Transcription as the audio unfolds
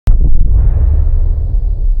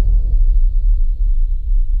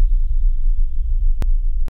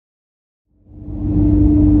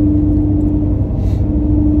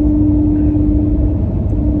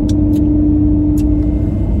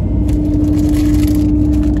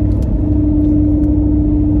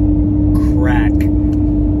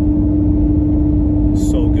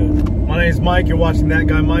Mike. You're watching That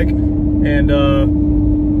Guy Mike. And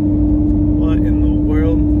what in the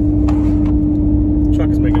world? Truck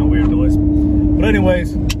is making a weird noise. But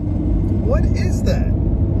anyways, what is that?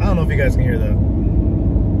 I don't know if you guys can hear that. I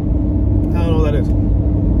don't know what that is.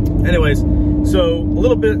 Anyways, so a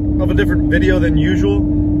little bit of a different video than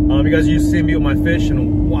usual. You guys used to see me with my fish,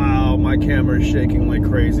 and wow, my camera is shaking like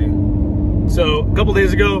crazy. So a couple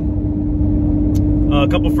days ago, a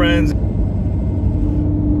couple friends.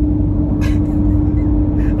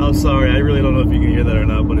 I'm sorry, I really don't know if you can hear that or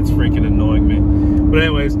not, but it's freaking annoying me. But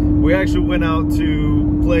anyways, we actually went out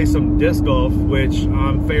to play some disc golf, which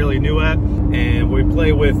I'm fairly new at, and we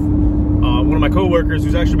play with one of my coworkers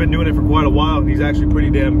who's actually been doing it for quite a while, and he's actually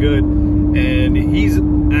pretty damn good. And he's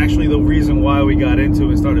actually the reason why we got into it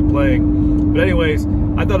and started playing. But anyways,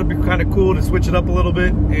 I thought it'd be kind of cool to switch it up a little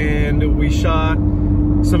bit, and we shot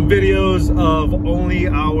some videos of only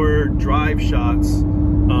our drive shots.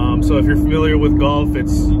 So if you're familiar with golf,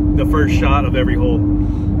 it's the first shot of every hole.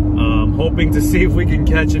 Hoping to see if we can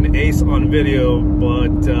catch an ace on video,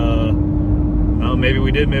 but maybe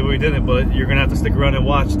we did, maybe we didn't, but you're gonna have to stick around and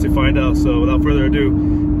watch to find out. So without further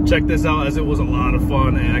ado, check this out, as it was a lot of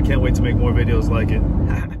fun, and I can't wait to make more videos like it.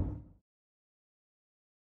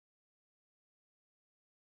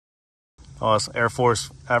 Oh, it's Air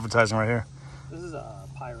Force advertising right here. This is a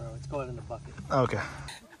pyro. It's going in the bucket. Okay.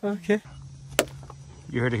 Okay.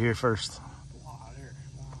 You heard it here first. Water.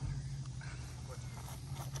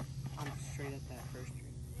 I'm straight at that first tree.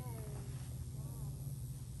 Oh,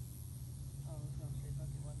 it was going straight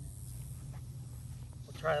bucket, wasn't it?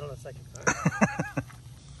 We'll try it on the second time.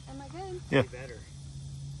 Am I good? Yeah. Better.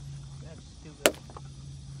 That's stupid.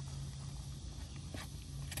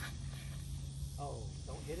 Oh,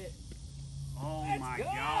 don't hit it. Oh my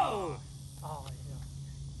god. Oh, yeah.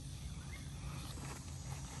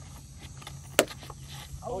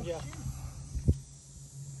 Told ya.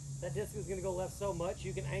 That disc is gonna go left so much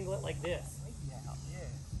you can angle it like this.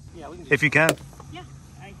 Yeah, we can do If you can. Yeah.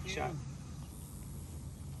 Thank you. Shot.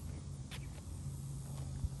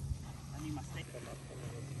 I need my stick.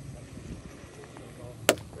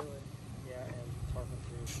 Really? Yeah, and tarpon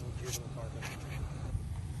too. Juvenile tarpon.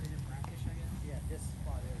 Is it brackish, I guess? Yeah, this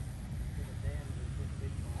spot is. There's a dam and there's a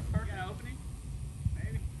big spot. Got an opening?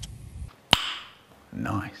 Maybe.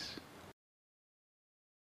 Nice.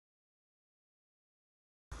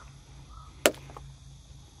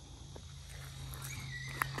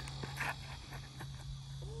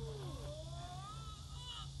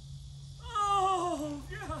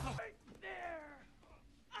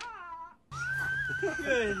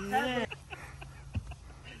 Good.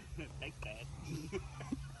 Thanks, Dad.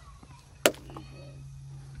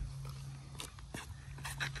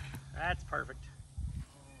 That's perfect.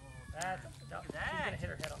 That's she's gonna hit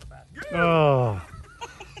her head on the basket. Oh.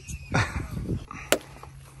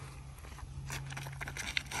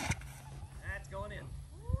 That's going in.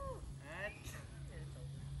 That's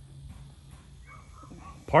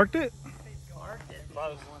Parked it? parked it.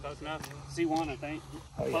 Close enough. C1, I think.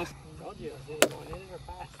 Oh, yeah. Close. Told you it was either going in it or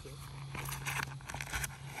past it.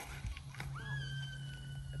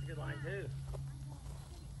 That's a good line too.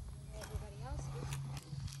 Everybody else is.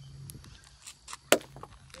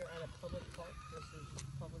 You're at a public park versus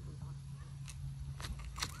publicly parked.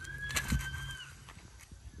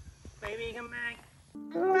 Baby, come back.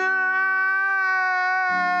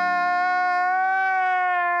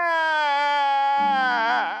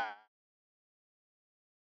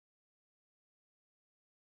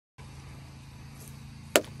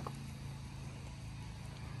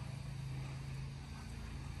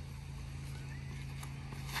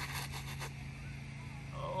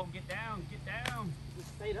 Oh, get down, get down. Just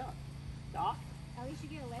stayed up. Doc. At least you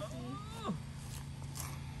get a lefty. Oh. Am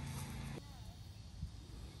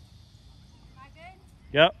I good?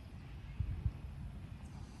 Yep.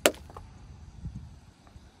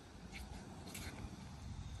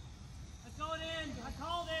 Let's go in. I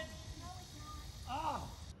called it. No, it's not. Oh.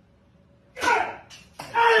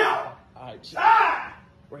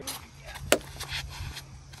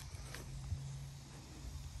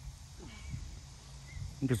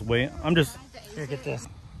 I'm just waiting. I'm just. Here, get this.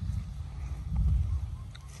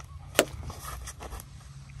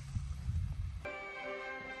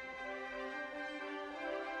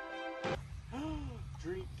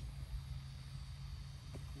 Drink.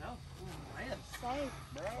 No. Man. Safe.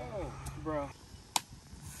 Bro.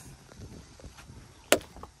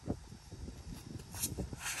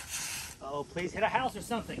 Oh, please hit a house or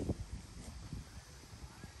something.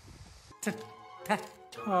 Trash.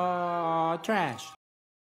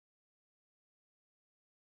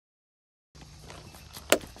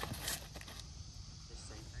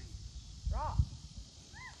 Same thing. Rock.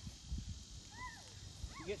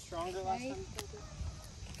 stronger last Right.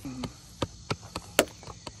 time?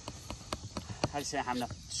 I just didn't have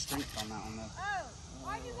enough strength on that one though. Oh,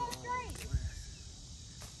 why'd you go straight?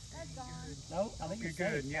 That's gone. No, I think You're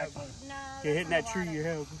you're good, safe. yeah. No, You're that's hitting not that a tree lot you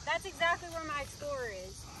of- have. That's exactly where my Explorer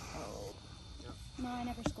is. Oh. No, I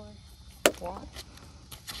never scored. What?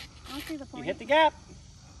 I don't see the You point. hit the gap.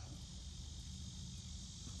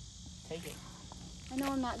 Take it. I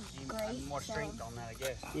know I'm not You great. have more so- strength on that, I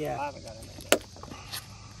guess. Yeah. I haven't got in there yet.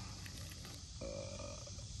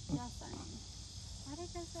 Nothing. Why did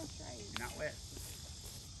it go so straight? Not wet.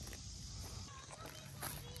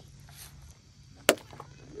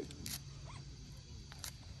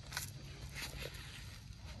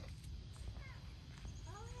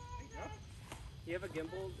 Do you have a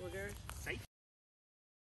gimbal, Lagarde? Safe.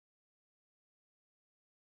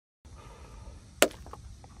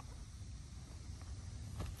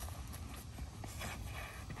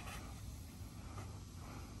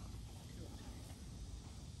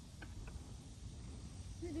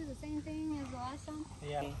 Does it do the same thing as the last time?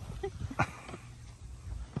 Yeah.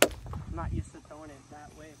 I'm not used to throwing it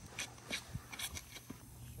that way.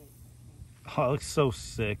 Oh, it looks so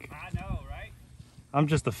sick. I know, right? I'm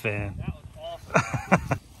just a fan. That was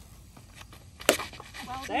awesome.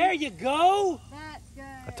 Well, There you go. that's good.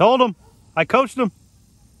 I told him. I coached him.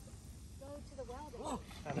 Go to the welding.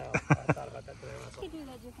 I know. I thought about that today. You could do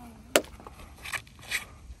that just on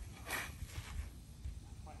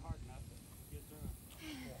Quite hard enough to get through.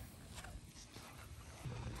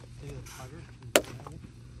 See the tugger?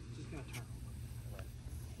 Just gonna turn.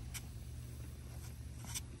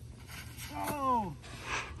 Oh!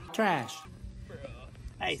 Trash.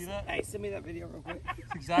 Hey, hey, send me that video real quick.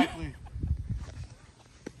 Exactly.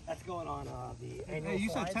 That's going on the annual Hey, you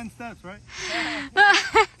said slides. 10 steps, right?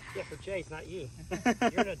 Yeah, for Chase, not you.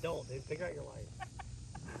 You're an adult, dude. Figure out your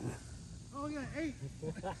life. Oh, yeah, 8.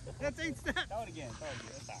 That's 8 steps. Throw it again.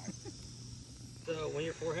 That's all right. So when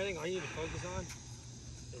you're foreheading, all you need to focus on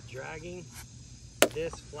is dragging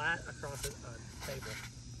this flat across a table.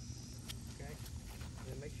 Okay? And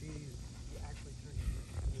then make sure you actually turn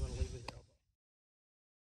it. You want to leave with your elbow.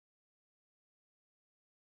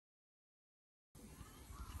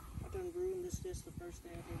 I done ruined this disc the first day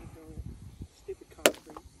I did it, though. Stupid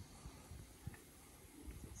concrete.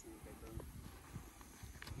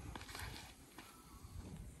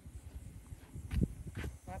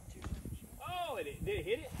 Oh, did it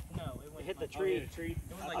hit it? No, it hit the tree. hit a tree.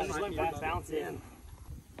 It was like I just let that bounce in.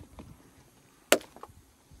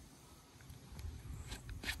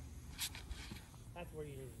 That's where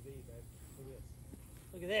you need to be, babe. Look at this.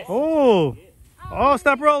 Look at this. Oh. Oh,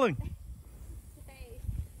 stop rolling.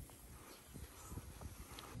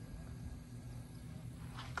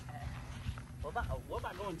 What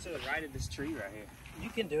about going to the right of this tree right here? You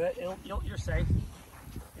can do it. You're safe.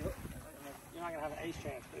 You're not gonna have an ace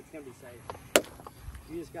chance, but it's gonna be safe.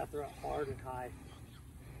 You just got to throw it hard and high.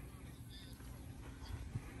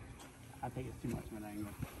 I think it's too much of an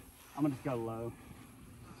angle. I'm gonna just go low.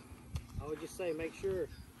 I would just say make sure.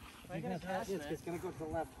 It's gonna go to the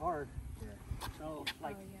left hard. Yeah. So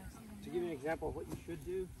like. To give you an example of what you should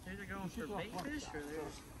do, They're going for bait fish or they're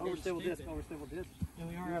overstable disc, overstable disc. And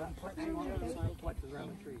we You're gonna flex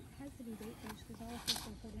around the tree. It has to be bait fish because all the fish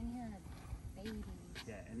they put in here are babies.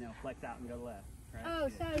 Yeah, and they'll flex out and go left. Right? Oh,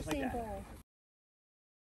 Yeah, so just like that. simple.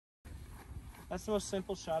 That's the most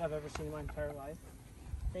simple shot I've ever seen in my entire life.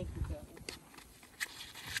 Thank you, Kevin.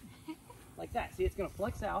 Like that. See, it's gonna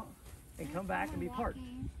flex out and come back and be parked.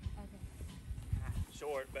 Okay.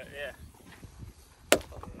 Short, but yeah.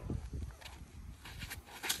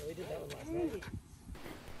 So we did that one last night.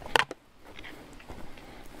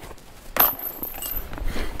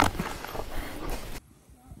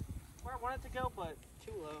 Where I wanted to go, but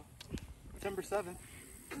too low. September 7th.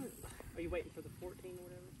 Are you waiting for the 14 or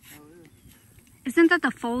whatever? Oh, yeah. Isn't that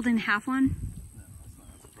the fold in half one? No, that's not.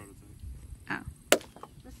 That's a prototype. Oh.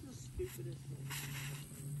 This is the stupidest thing.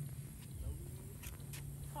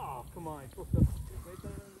 Oh, come on.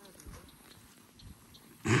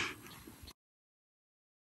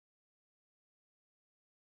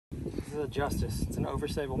 This is a Justice. It's an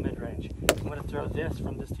overstable mid-range. I'm going to throw this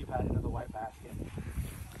from this tee pad into the white basket.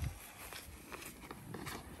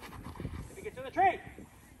 If you get to the tree!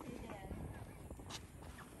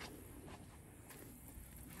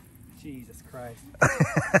 Jesus Christ.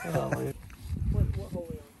 Oh, man. What hole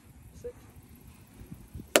are we on? 6?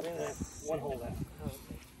 We only have one hole left. Oh,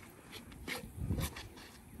 okay.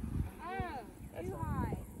 Oh, too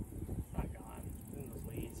high. It's not gone. It's in those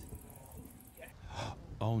leads.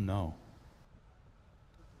 Oh no.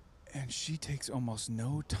 And she takes almost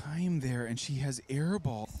no time there and she has air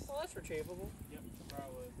ball. Well, that's retrievable. Yep,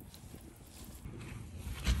 probably.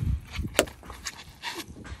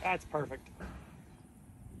 That's perfect.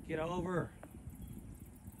 Get over.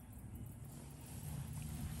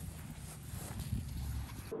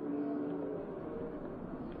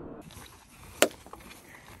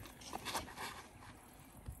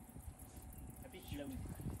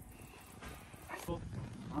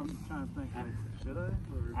 I'm trying to think. Should I? Or?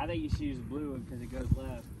 I think you should use the blue one because it goes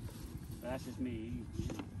left. But that's just me.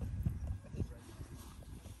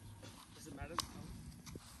 Does it matter?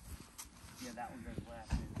 Yeah, that one goes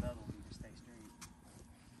left, and the other one just stays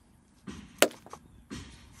straight.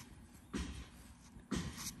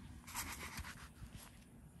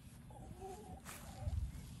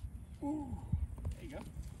 Ooh. There you go.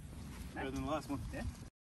 Better than the last one. Yeah.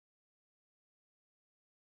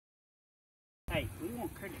 Hey, we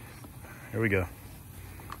want critics. Here we go.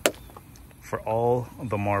 For all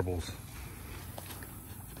the marbles.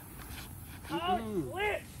 Oh,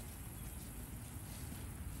 lit!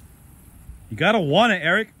 You gotta want it,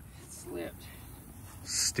 Eric. It slipped.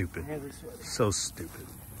 Stupid. So stupid.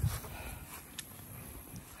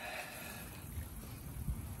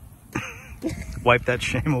 Wipe that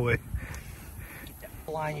shame away.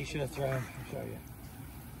 The line you should have thrown. I'll show you.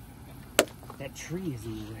 That tree is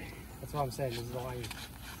in the way. That's what I'm saying. This is the line you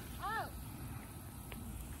Oh,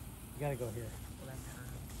 gotta go here.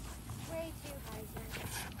 way too high,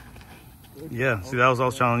 sir. Yeah, see, that was what I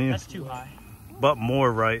was telling you. That's too high. But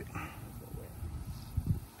more right.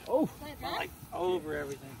 Oh, Like that? Over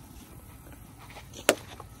everything.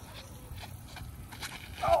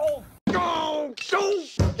 oh! Go! Go!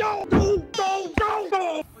 Go! Go! Go!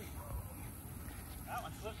 Go! That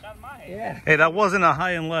one slipped out of my head. Yeah. Hey, that wasn't a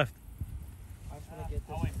high and left. I just want to get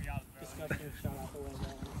I'll this wait for y'all to throw it. disgusting shot out the window.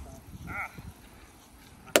 My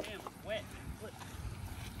hand was wet. Flip.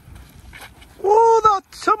 Whoa, the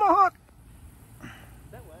tomahawk! Is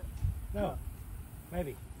that wet? No,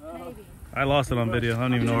 maybe. Maybe. I lost it on video. I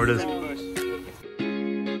don't even know where it is.